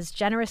Alex, has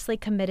generously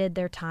committed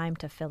their time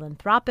to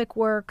philanthropic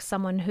work,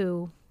 someone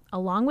who,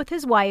 along with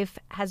his wife,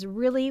 has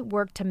really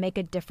worked to make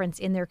a difference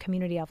in their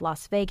community of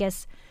Las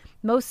Vegas,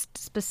 most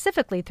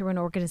specifically through an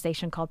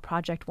organization called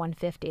Project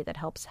 150 that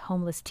helps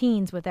homeless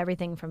teens with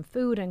everything from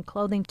food and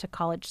clothing to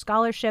college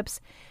scholarships.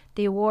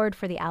 The award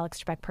for the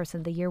Alex Trebek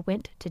Person of the Year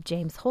went to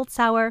James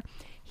Holzhauer.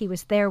 He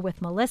was there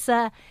with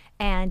Melissa,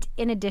 and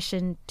in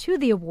addition to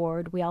the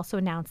award, we also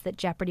announced that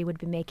Jeopardy would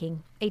be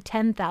making a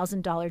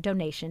 $10,000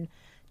 donation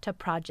to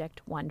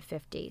Project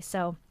 150.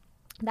 So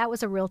that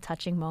was a real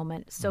touching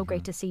moment. So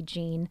great to see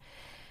Jean.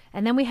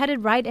 And then we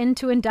headed right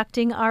into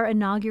inducting our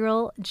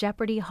inaugural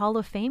Jeopardy Hall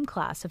of Fame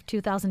class of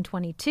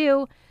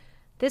 2022.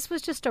 This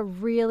was just a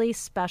really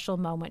special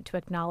moment to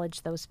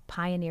acknowledge those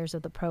pioneers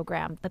of the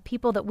program, the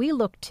people that we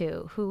look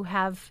to who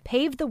have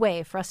paved the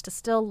way for us to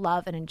still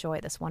love and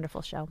enjoy this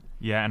wonderful show.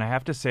 Yeah, and I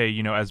have to say,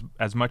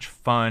 as much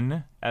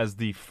fun as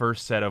the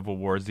first set of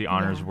awards, the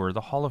honors were,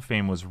 the Hall of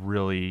Fame was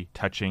really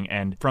touching.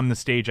 And from the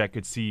stage, I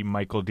could see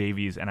Michael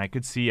Davies, and I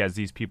could see as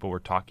these people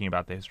were talking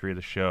about the history of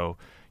the show,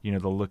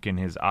 the look in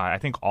his eye. I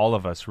think all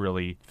of us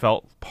really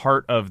felt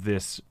part of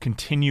this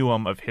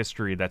continuum of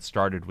history that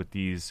started with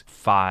these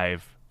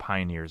 5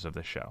 pioneers of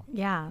the show.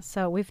 Yeah,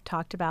 so we've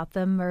talked about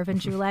them. Merv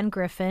and Julianne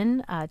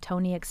Griffin,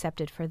 Tony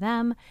accepted for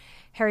them.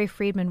 Harry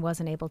Friedman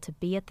wasn't able to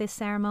be at this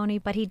ceremony,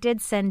 but he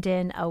did send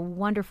in a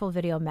wonderful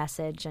video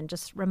message and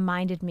just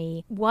reminded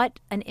me what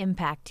an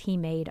impact he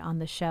made on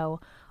the show.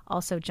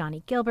 Also,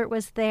 Johnny Gilbert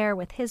was there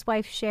with his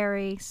wife,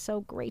 Sherry.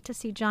 So great to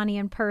see Johnny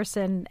in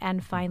person.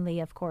 And finally,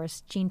 of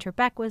course, Jean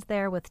Trebek was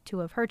there with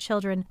 2 of her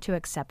children to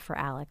accept for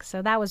Alex.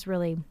 So that was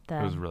really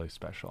It was really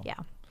special. Yeah.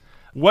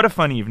 What a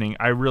fun evening.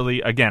 I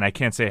really, again, I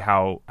can't say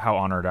how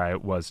honored I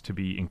was to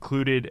be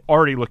included.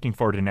 Already looking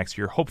forward to next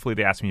year. Hopefully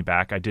they ask me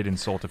back. I did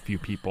insult a few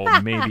people.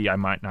 Maybe I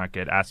might not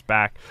get asked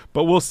back,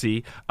 but we'll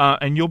see.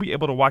 And you'll be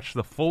able to watch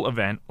the full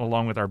event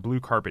along with our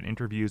blue carpet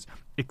interviews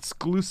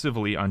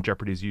exclusively on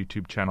Jeopardy's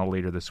YouTube channel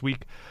later this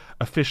week.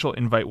 Official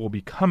invite will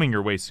be coming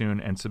your way soon,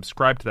 and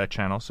subscribe to that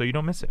channel so you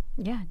don't miss it.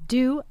 Yeah,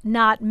 do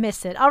not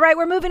miss it. All right,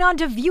 we're moving on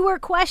to viewer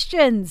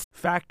questions.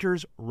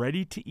 Factor's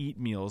ready-to-eat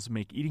meals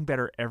make eating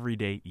better every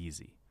day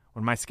easy.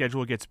 When my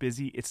schedule gets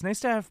busy, it's nice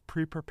to have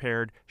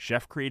pre-prepared,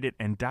 chef-created,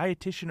 and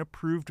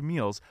dietitian-approved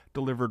meals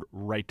delivered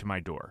right to my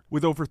door.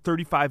 With over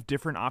 35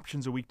 different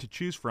options a week to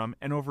choose from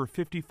and over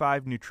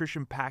 55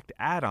 nutrition-packed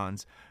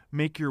add-ons,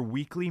 make your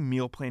weekly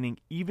meal planning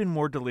even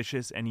more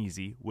delicious and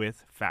easy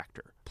with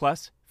Factor.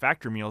 Plus,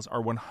 Factor meals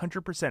are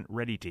 100%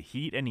 ready to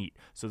heat and eat,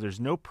 so there's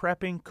no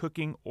prepping,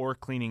 cooking, or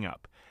cleaning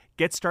up.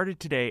 Get started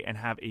today and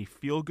have a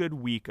feel-good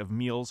week of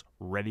meals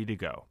ready to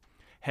go.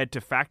 Head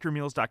to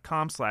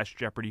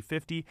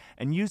factormeals.com/Jeopardy50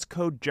 and use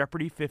code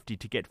Jeopardy50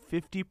 to get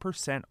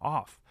 50%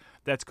 off.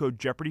 That's code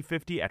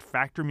Jeopardy50 at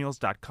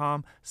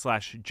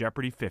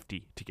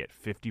factormeals.com/Jeopardy50 to get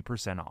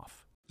 50%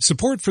 off.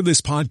 Support for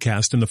this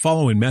podcast and the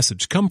following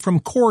message come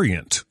from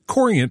Corient.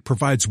 Corient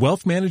provides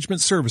wealth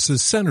management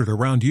services centered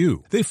around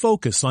you. They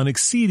focus on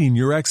exceeding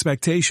your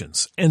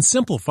expectations and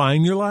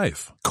simplifying your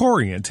life.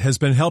 Corient has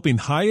been helping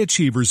high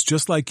achievers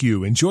just like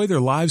you enjoy their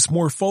lives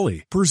more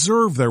fully,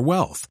 preserve their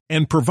wealth,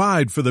 and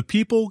provide for the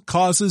people,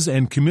 causes,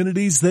 and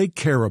communities they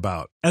care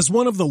about. As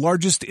one of the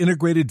largest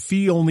integrated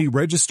fee-only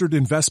registered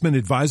investment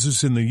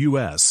advisors in the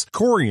U.S.,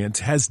 Corient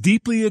has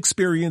deeply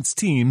experienced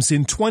teams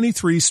in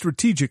 23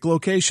 strategic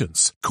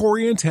locations.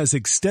 Corient has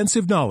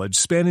extensive knowledge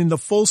spanning the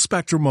full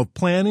spectrum of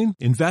planning,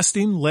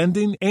 investing,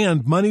 lending,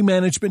 and money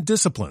management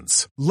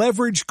disciplines.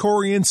 Leverage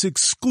Corient's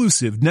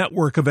exclusive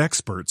network of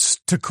experts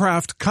to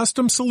craft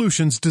custom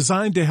solutions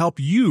designed to help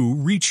you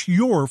reach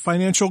your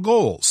financial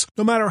goals,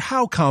 no matter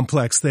how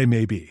complex they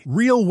may be.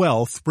 Real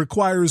wealth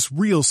requires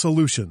real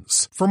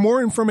solutions. For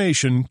more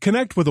information,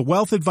 connect with a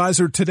wealth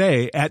advisor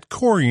today at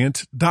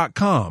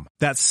Corient.com.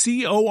 That's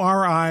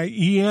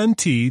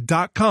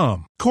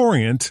Corient.com.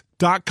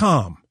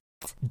 Corient.com.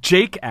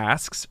 Jake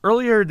asks,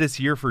 earlier this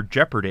year for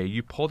Jeopardy,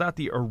 you pulled out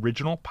the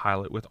original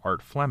pilot with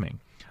Art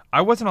Fleming.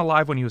 I wasn't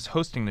alive when he was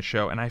hosting the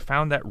show, and I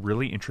found that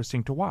really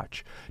interesting to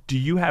watch. Do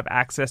you have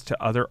access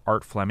to other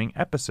Art Fleming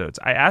episodes?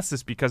 I asked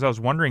this because I was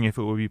wondering if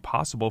it would be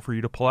possible for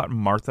you to pull out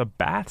Martha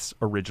Bath's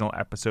original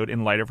episode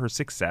in light of her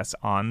success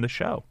on the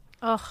show.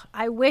 Oh,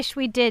 I wish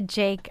we did,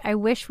 Jake. I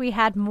wish we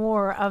had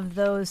more of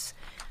those.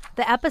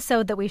 The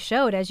episode that we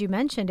showed, as you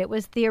mentioned, it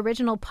was the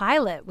original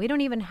pilot. We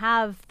don't even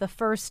have the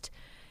first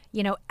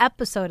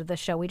episode of the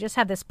show. We just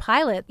have this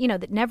pilot,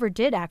 that never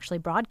did actually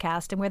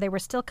broadcast and where they were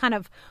still kind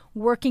of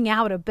working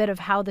out a bit of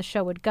how the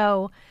show would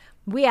go.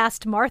 We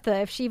asked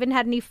Martha if she even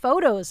had any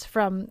photos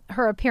from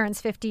her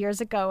appearance 50 years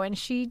ago, and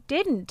she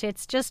didn't.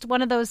 It's just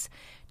one of those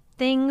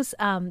things.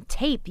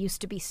 Tape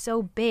used to be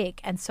so big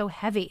and so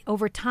heavy.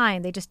 Over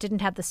time, they just didn't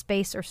have the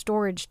space or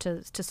storage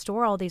to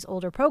store all these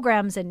older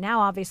programs. And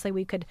now, obviously,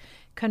 we could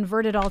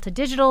convert it all to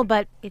digital,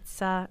 but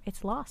it's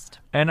lost.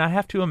 And I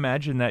have to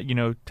imagine that,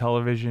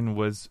 television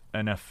was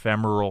an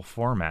ephemeral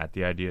format.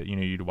 The idea,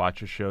 you'd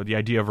watch a show. The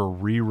idea of a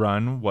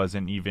rerun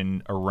wasn't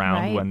even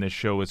around when this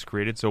show was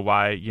created. So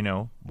why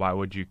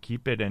would you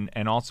keep it?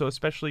 And also,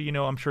 especially,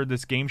 I'm sure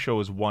this game show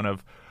is one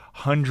of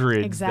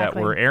hundreds that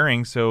were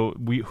airing, so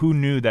who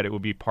knew that it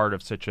would be part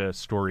of such a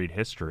storied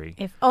history?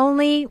 If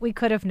only we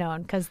could have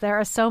known, because there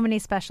are so many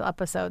special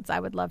episodes I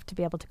would love to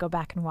be able to go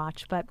back and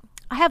watch, but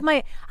I have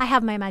my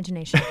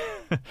imagination.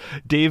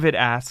 David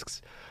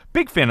asks,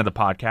 big fan of the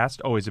podcast,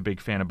 always a big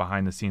fan of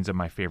behind the scenes of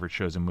my favorite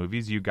shows and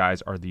movies. You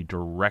guys are the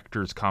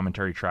director's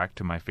commentary track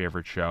to my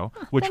favorite show.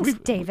 Thanks,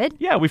 David.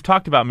 Yeah, we've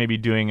talked about maybe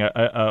doing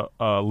a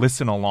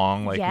listen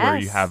along, where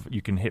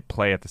you can hit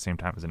play at the same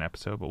time as an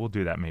episode, but we'll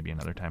do that maybe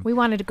another time. We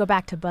wanted to go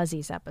back to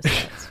Buzzy's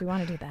episodes. We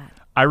want to do that.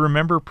 I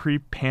remember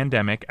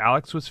pre-pandemic,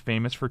 Alex was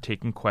famous for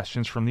taking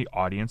questions from the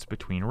audience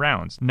between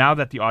rounds. Now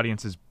that the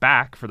audience is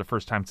back for the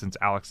first time since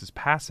Alex's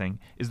passing,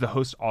 is the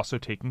host also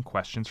taking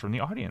questions from the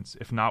audience?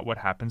 If not, what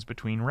happens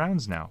between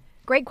rounds now?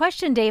 Great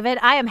question, David.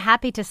 I am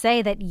happy to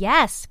say that,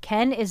 yes,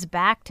 Ken is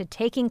back to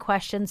taking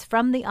questions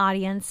from the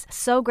audience.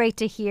 So great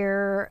to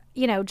hear,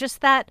 just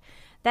that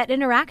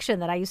interaction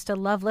that I used to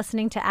love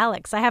listening to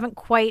Alex. I haven't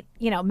quite,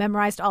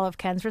 memorized all of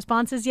Ken's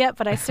responses yet,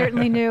 but I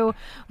certainly knew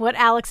what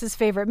Alex's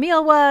favorite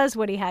meal was,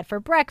 what he had for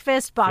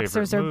breakfast,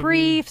 boxers or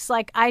briefs.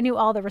 I knew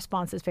all the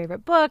responses,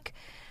 favorite book.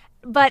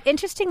 But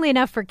interestingly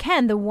enough for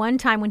Ken, the one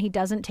time when he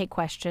doesn't take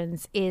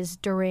questions is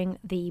during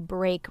the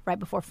break right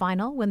before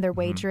final when they're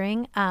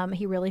wagering.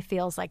 He really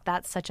feels like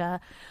that's such a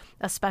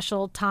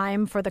special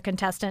time for the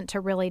contestant to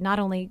really not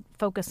only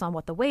focus on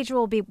what the wager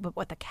will be, but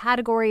what the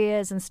category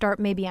is and start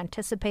maybe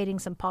anticipating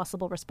some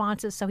possible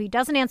responses. So he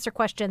doesn't answer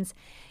questions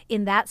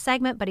in that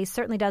segment, but he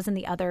certainly does in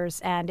the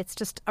others. And it's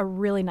just a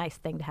really nice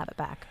thing to have it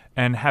back.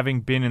 And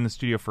having been in the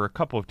studio for a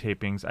couple of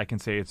tapings, I can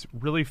say it's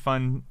really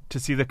fun to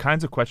see the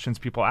kinds of questions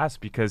people ask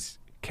because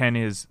Ken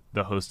is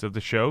the host of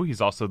the show. He's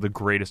also the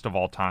greatest of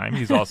all time.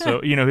 He's also,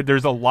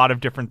 there's a lot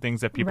of different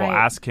things that people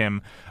ask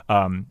him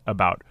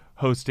about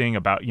hosting,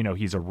 about,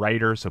 he's a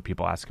writer, so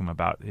people ask him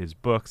about his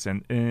books,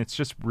 and it's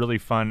just really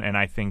fun, and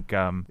I think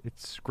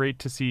it's great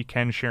to see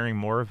Ken sharing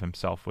more of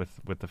himself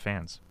with the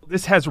fans.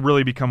 This has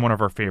really become one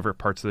of our favorite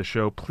parts of the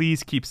show.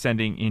 Please keep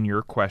sending in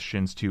your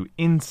questions to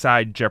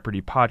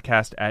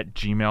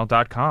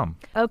InsideJeopardyPodcast@gmail.com.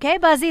 Okay,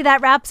 Buzzy,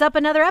 that wraps up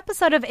another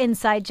episode of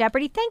Inside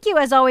Jeopardy. Thank you,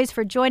 as always,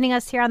 for joining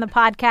us here on the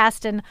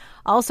podcast and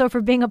also for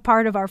being a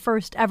part of our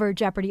first ever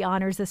Jeopardy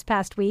honors this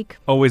past week.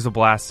 Always a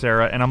blast,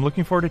 Sarah, and I'm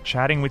looking forward to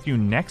chatting with you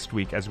next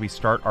week as we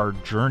start our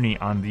journey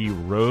on the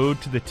road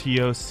to the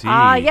TOC.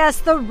 Ah, yes,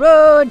 the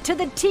road to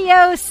the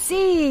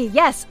TOC.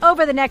 Yes,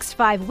 over the next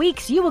 5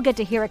 weeks, you will get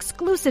to hear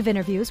exclusive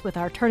interviews with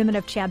our Tournament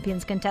of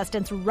Champions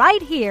contestants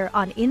right here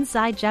on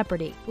Inside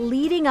Jeopardy,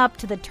 leading up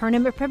to the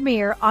tournament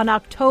premiere on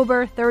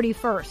October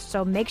 31st.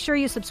 So make sure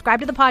you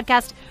subscribe to the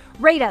podcast,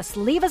 rate us,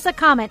 leave us a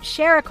comment,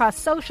 share across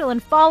social,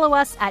 and follow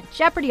us at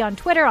Jeopardy on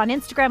Twitter, on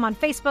Instagram, on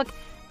Facebook,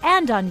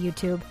 and on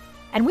YouTube.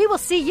 And we will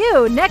see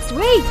you next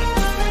week.